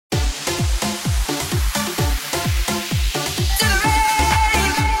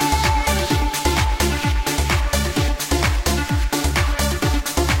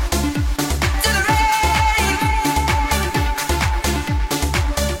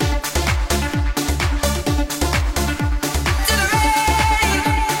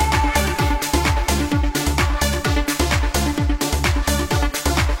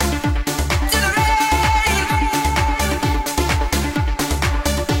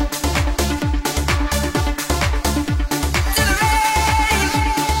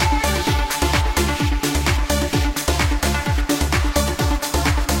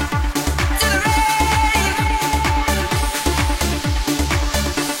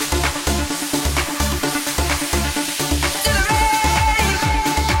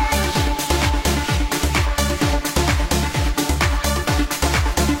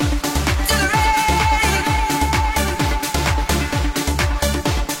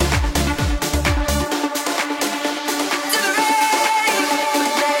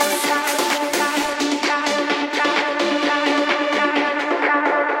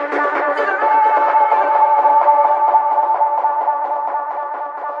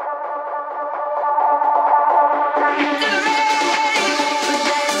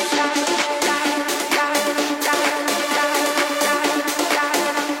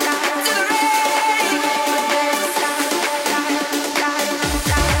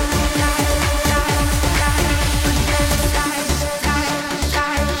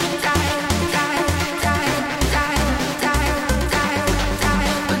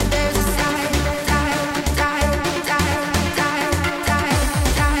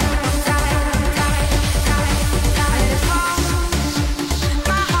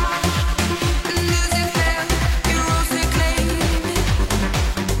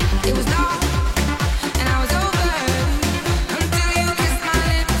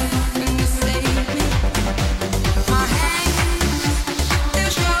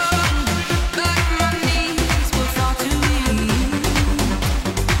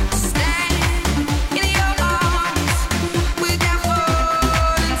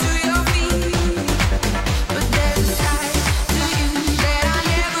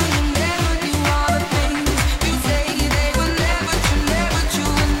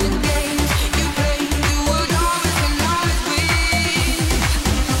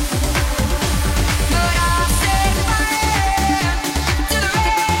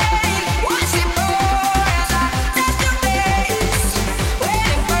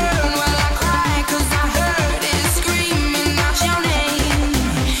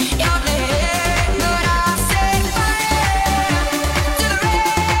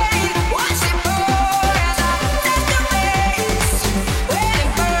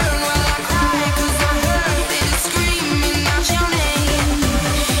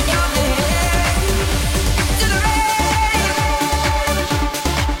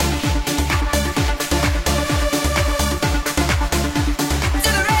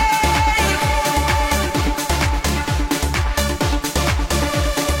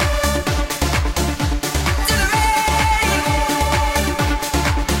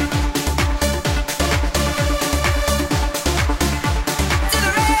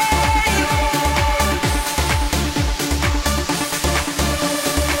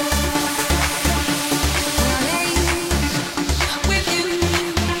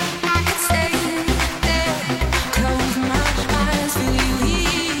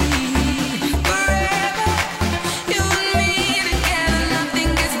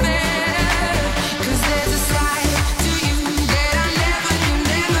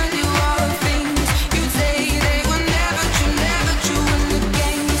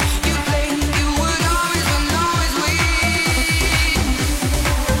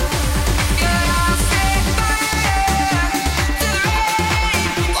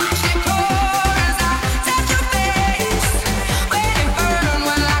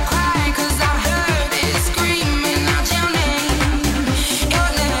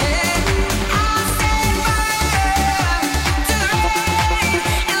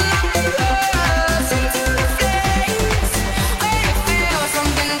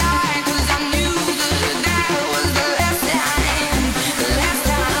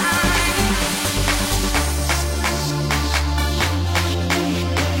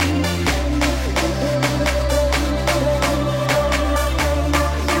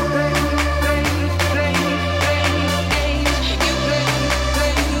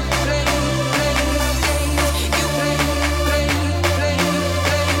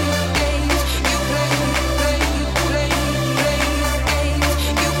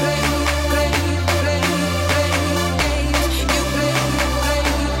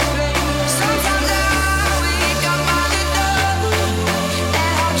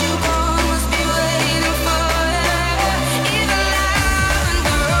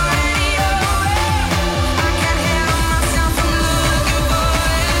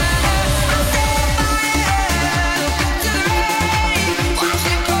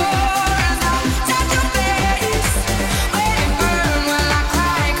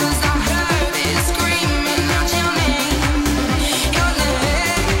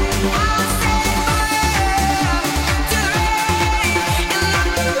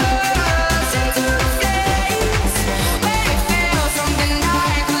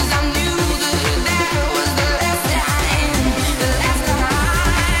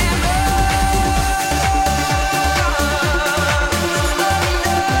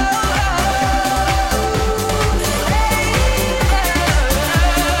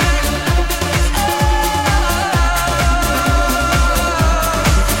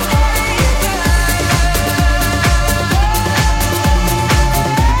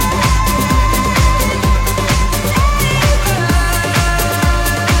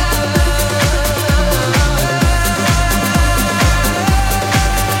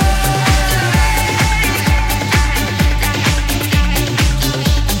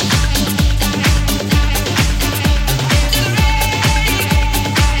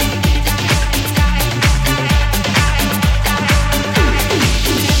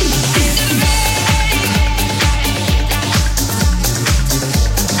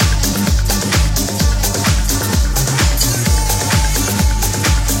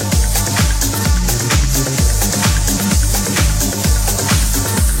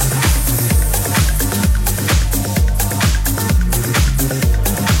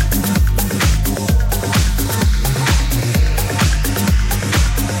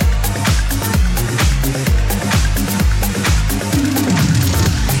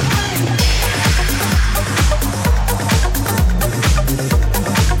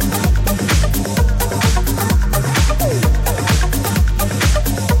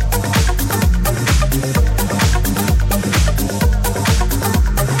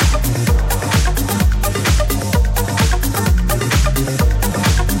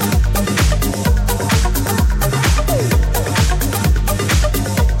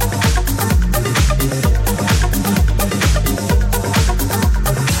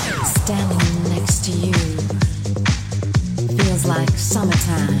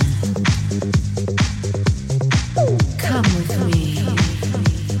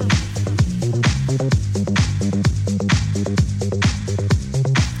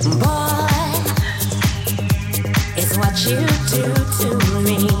Boy, it's what you do to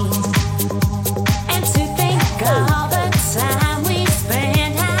me. And to think all the time we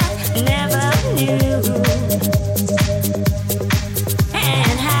spent, I never knew.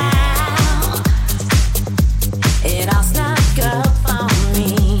 And how it all snuck up on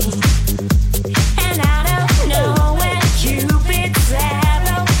me. And out of nowhere, Cupid's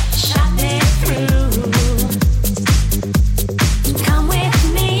arrow shot me through. Come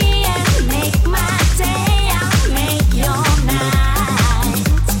with me and make my day, I'll make your night.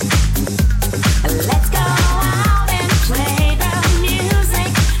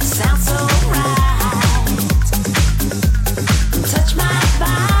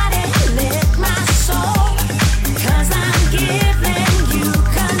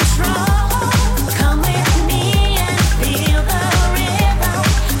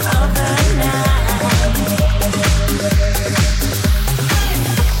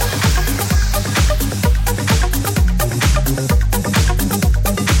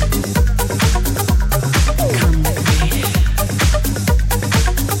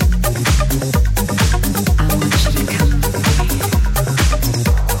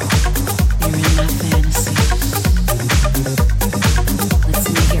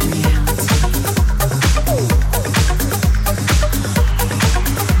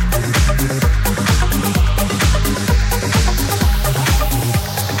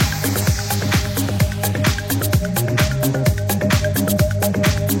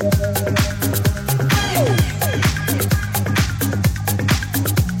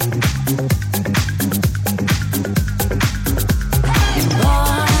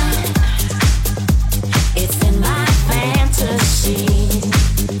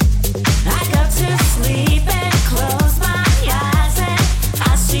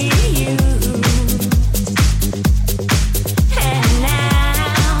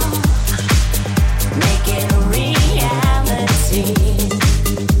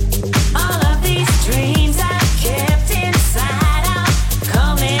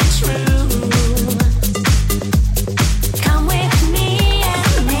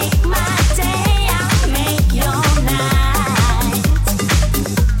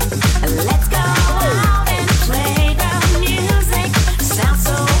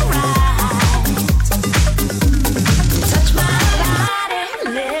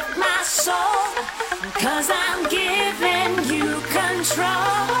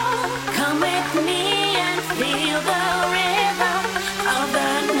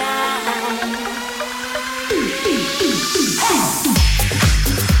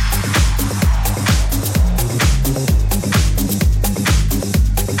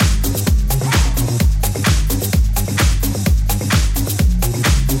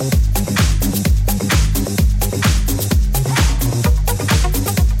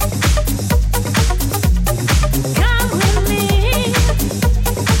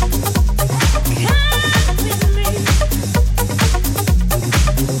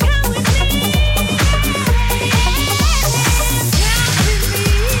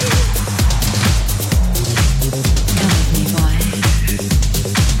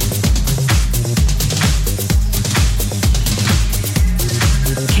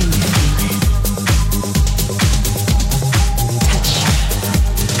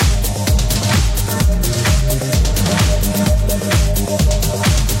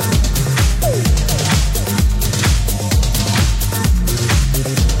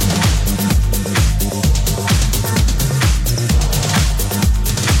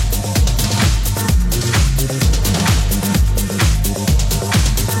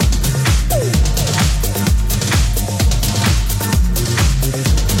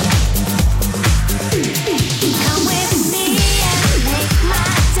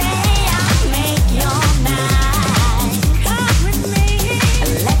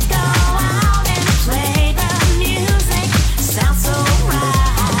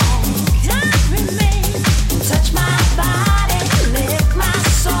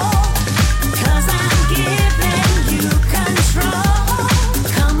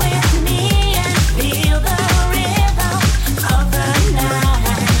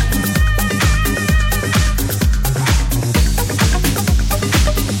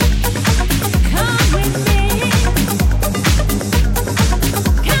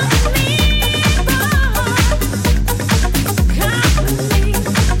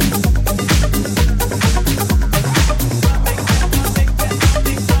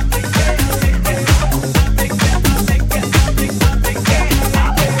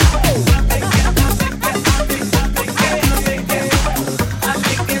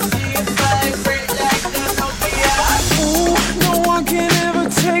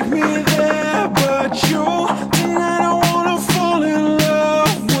 take me there, but you tonight I wanna fall in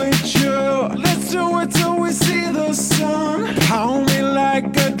love with you. Let's do it till we see the sun. Pound me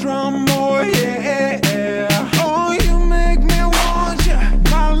like a drum, oh yeah. Oh, you make me want you.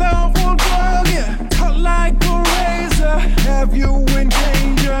 My love will drug you, cut like a razor. Have you in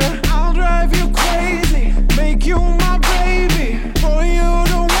danger? I'll drive you crazy, make you my baby. For you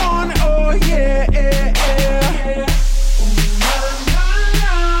the one, oh yeah.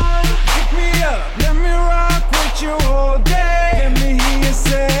 Pick me up, let me rock with you all day. Let me hear you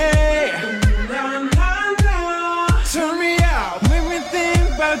say, turn me out, make me think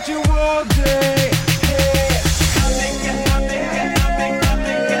about you all day.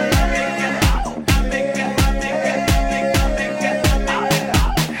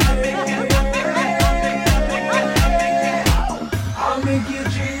 I'll make your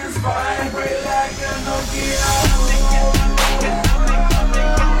jeans vibrate like a Nokia.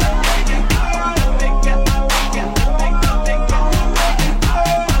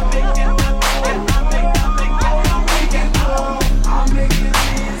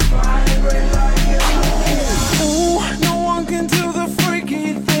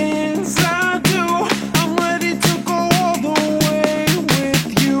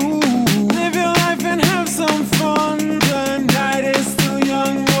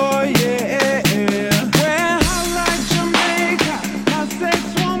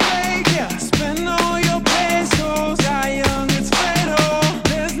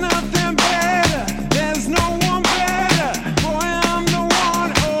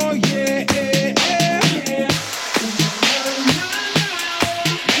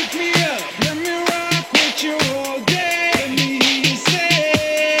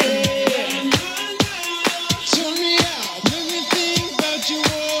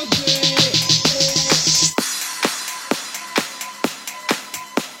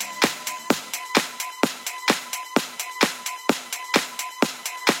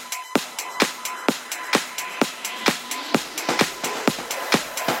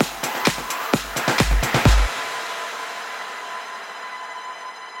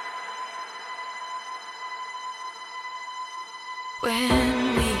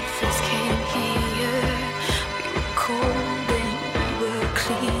 When we first came here, we were cold and we were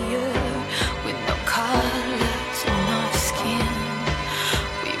clear, with no colors on our skin.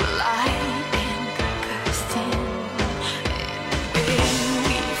 We were light and bursting. And when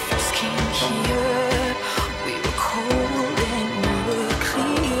we first came here, we were cold and we were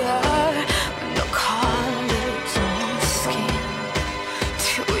clear, with no colors on our skin.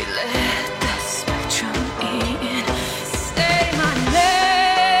 Till we let the spectrum in. Say my name.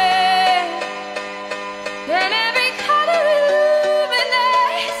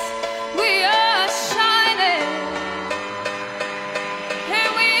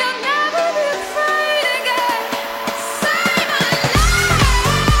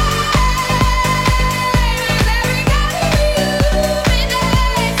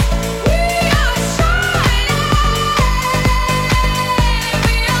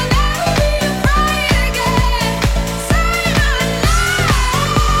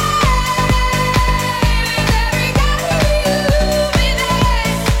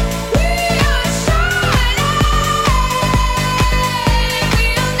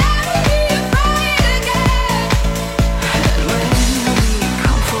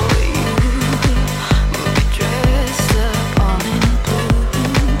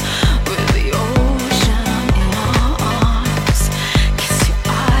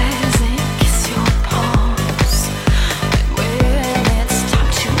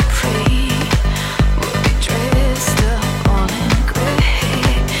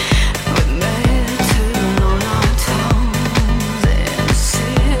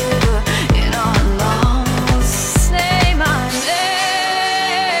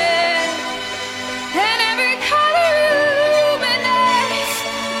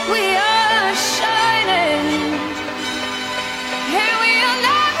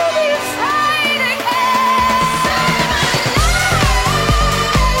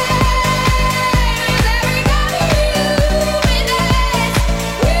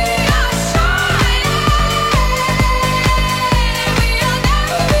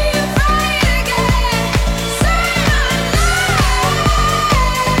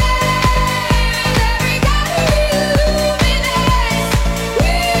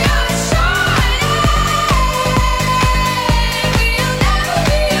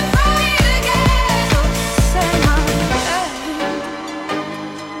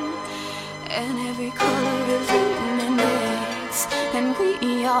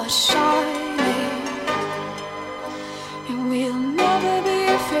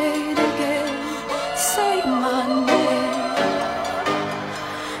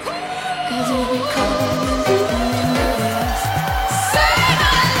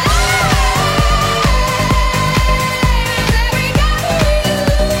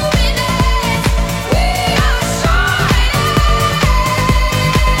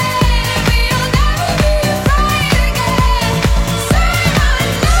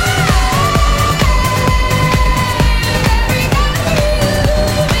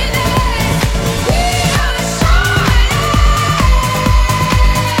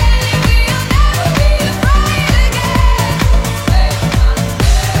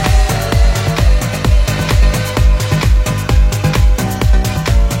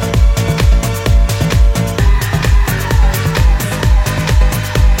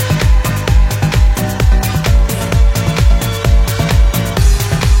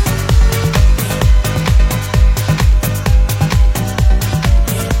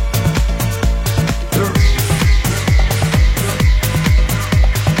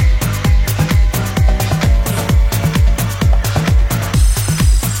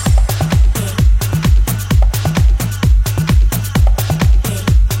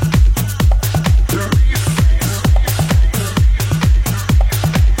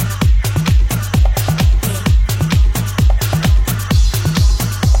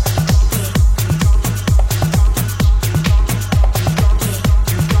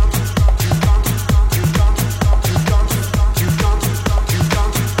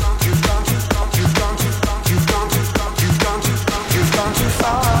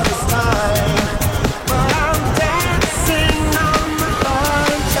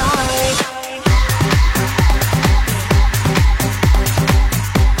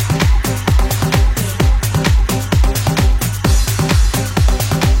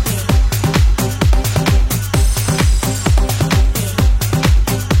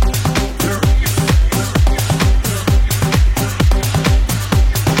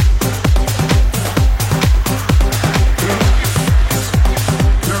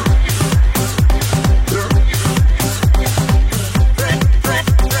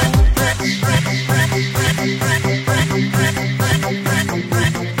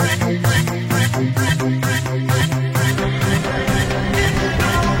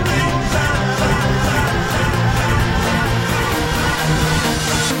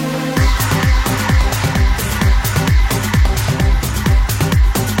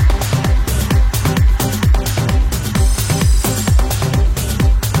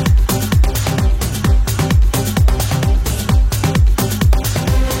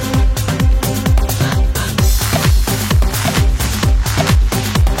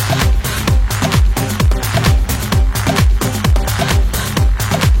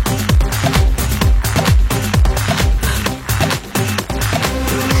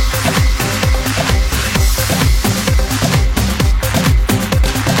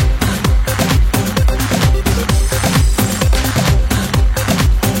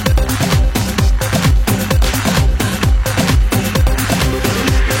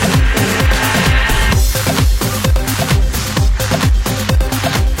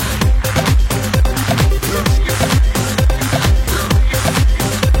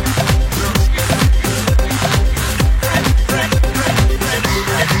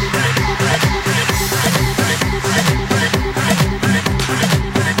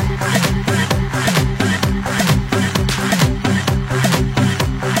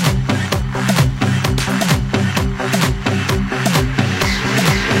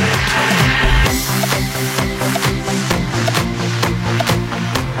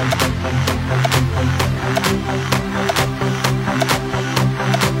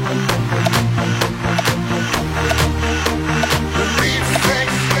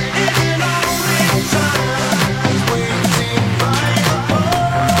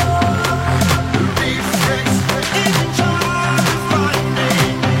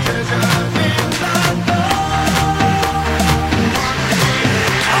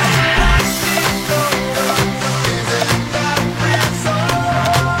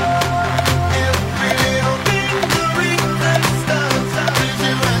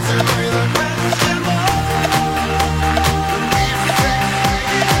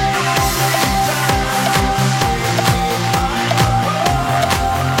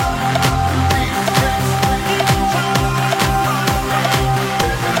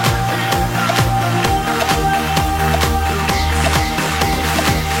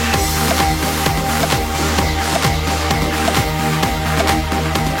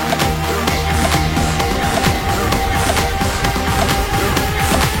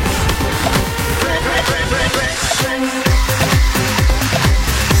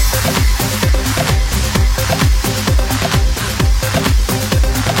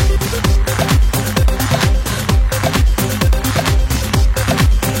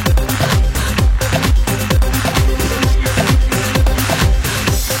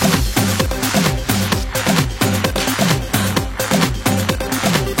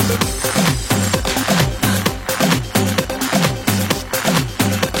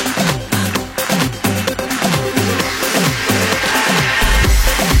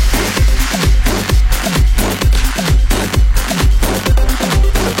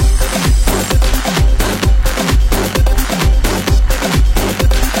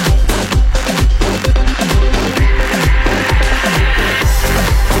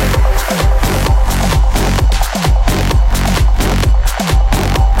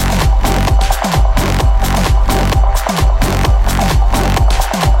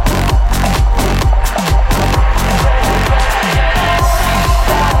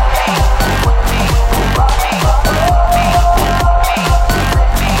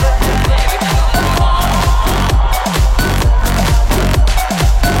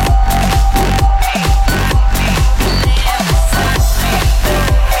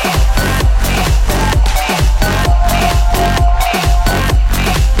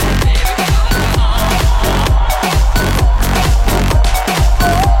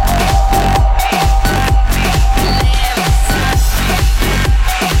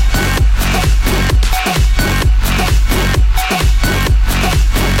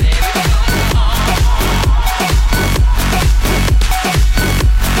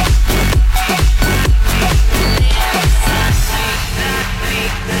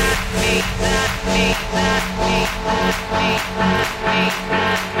 With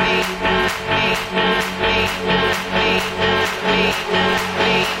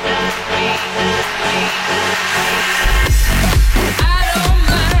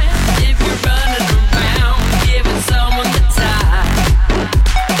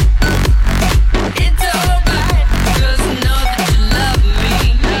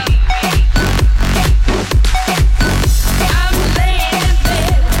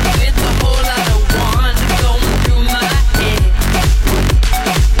a whole lot of wonder.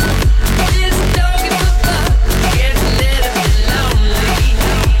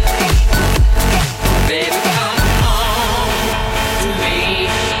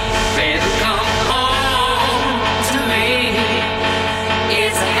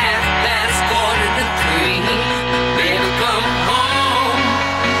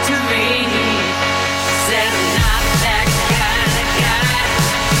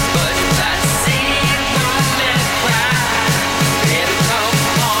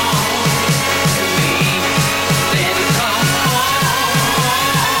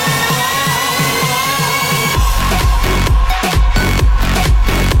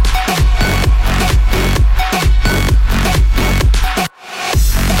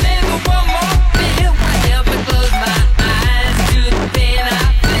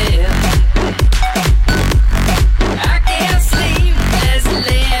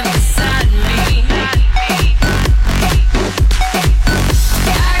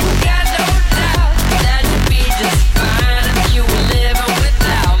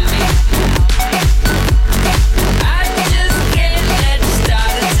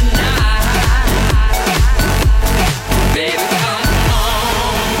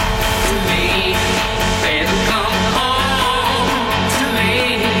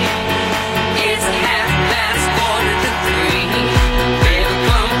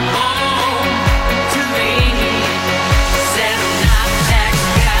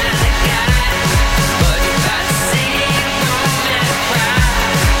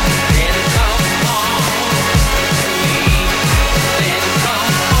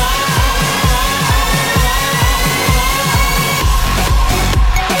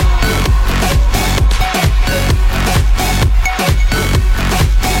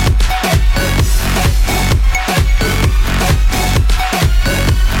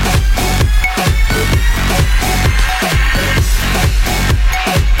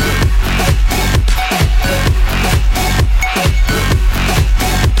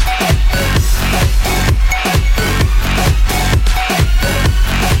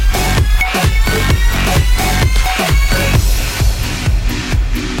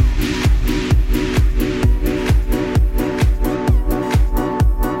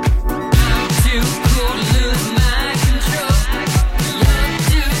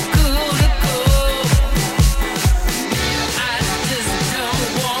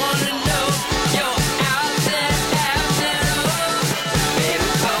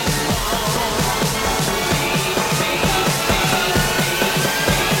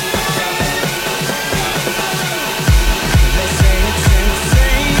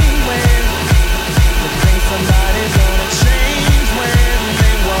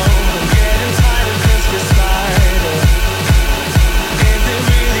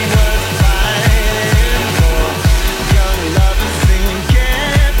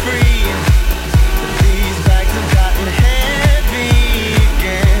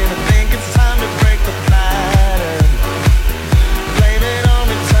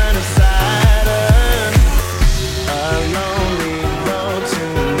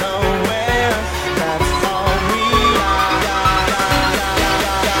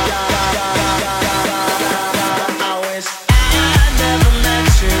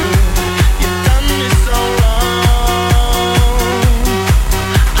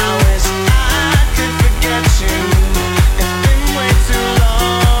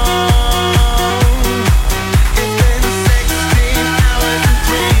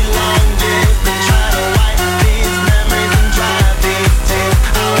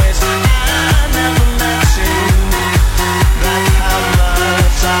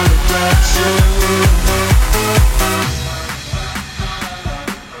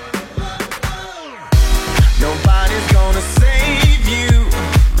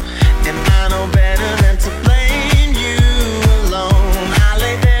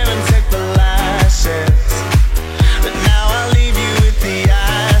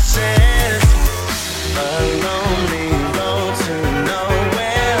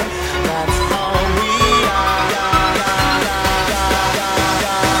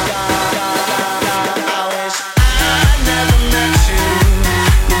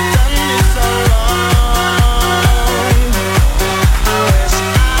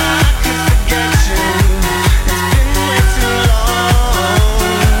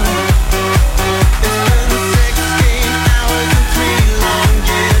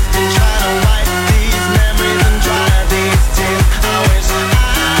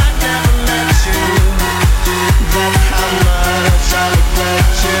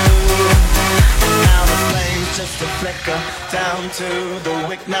 to the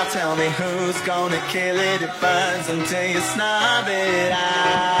wick. Now tell me who's gonna kill it. It burns until you snub it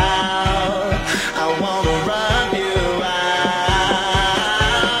out. I wanna rub you out,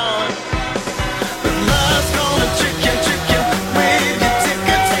 but love's gonna trick you with your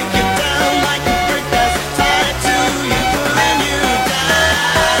ticker. Take you down like a brick that's tied to you, pulling you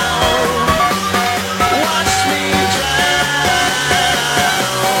down. Watch me drown.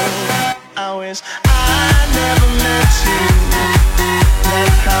 I wish I never met you.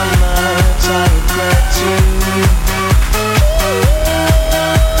 That's how much I regret you.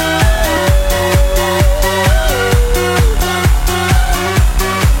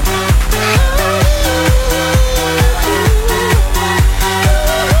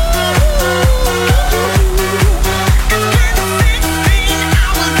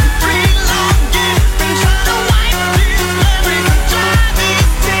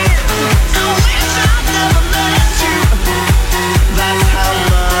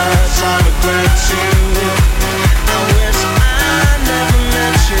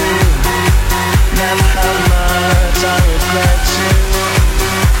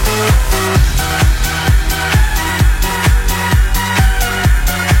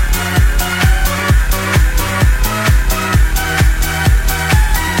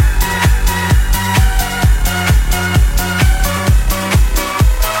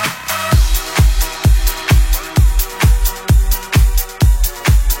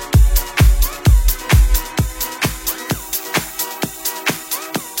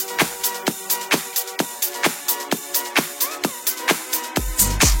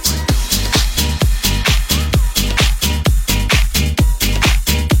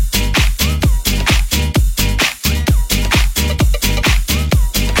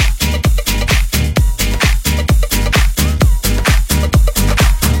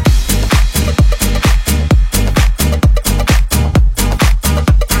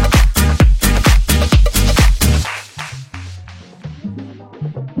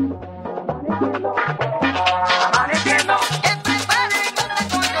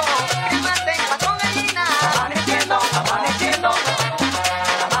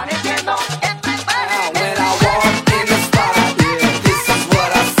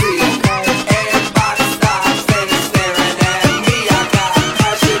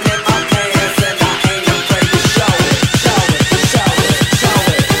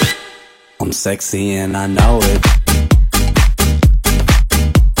 Sexy and I know it.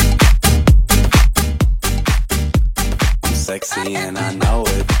 I'm sexy and I know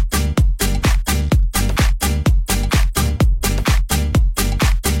it.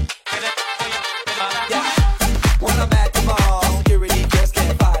 Yeah. When I'm at the mall, security just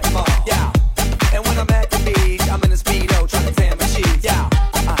can't fight them all. Yeah. And when I'm at the beach, I'm in a Speedo trying to tan my cheeks. Yeah.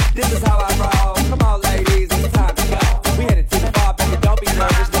 This is how I roll. Come on, ladies, it's time to go. We headed to the bar, baby, don't be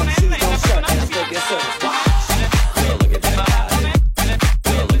nervous. No shoes, no shirt, and I still get service. Watch. Girl, look at that body.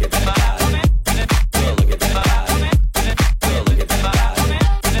 Girl, look at that body. Girl, look at that body. Girl, look at that body.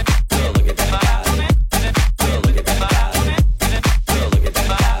 Girl, look at that body. Girl, look at that body. Girl, look at that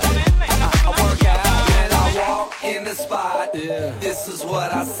body. I work out and I walk in the spot. This is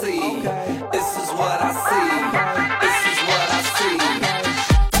what I see. This is what I see. This is what I see.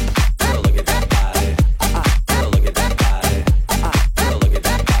 Girl, look at that body. Girl, look at that body. Girl, look at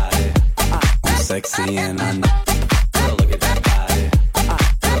that body. I'm sexy and I know. Girl, look at that body.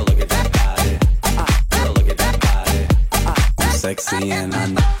 Girl, look at that body. Girl, look at that body. I'm sexy and I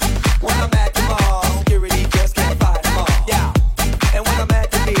know. When I'm at the mall, security just can't fight them all. Yeah. And when I'm at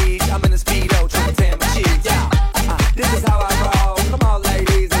the beach, I'm in a Speedo trying to tan my cheeks. Yeah. This is how I roll. Come on,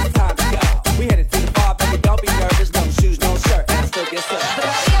 ladies, it's time to go. We headed to the bar, baby, don't be nervous. No shoes, no shirt, and I still get served.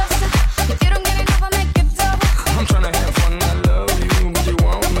 I'm tryna have fun, I love you, but you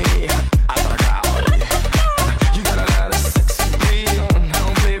want me. I thought I got all you. You got a lot of sex appeal.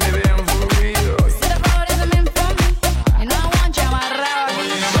 Don't play, baby, I'm for real. Sit up, isn't meant for me, and I want you amarrado. Oh,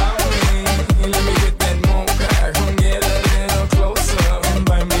 yeah,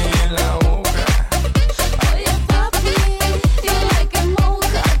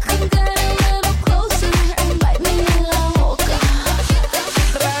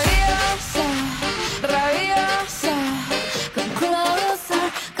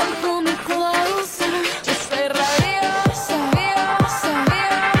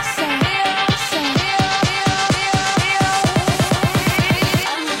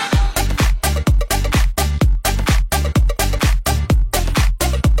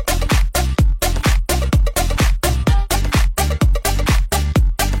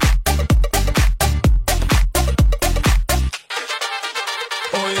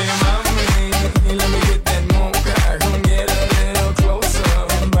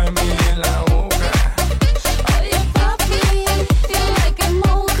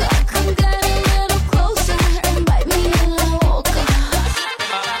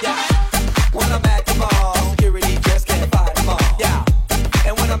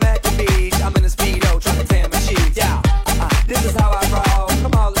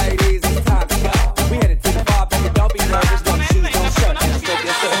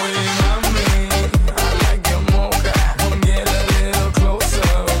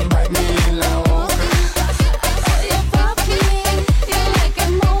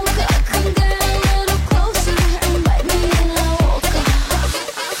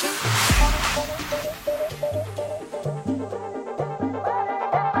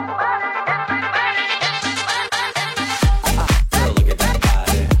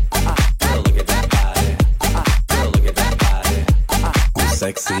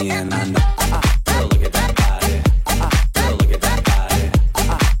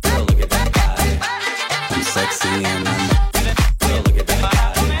 sexy and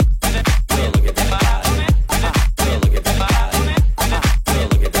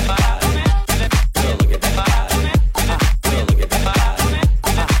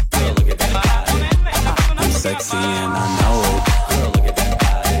I'm sexy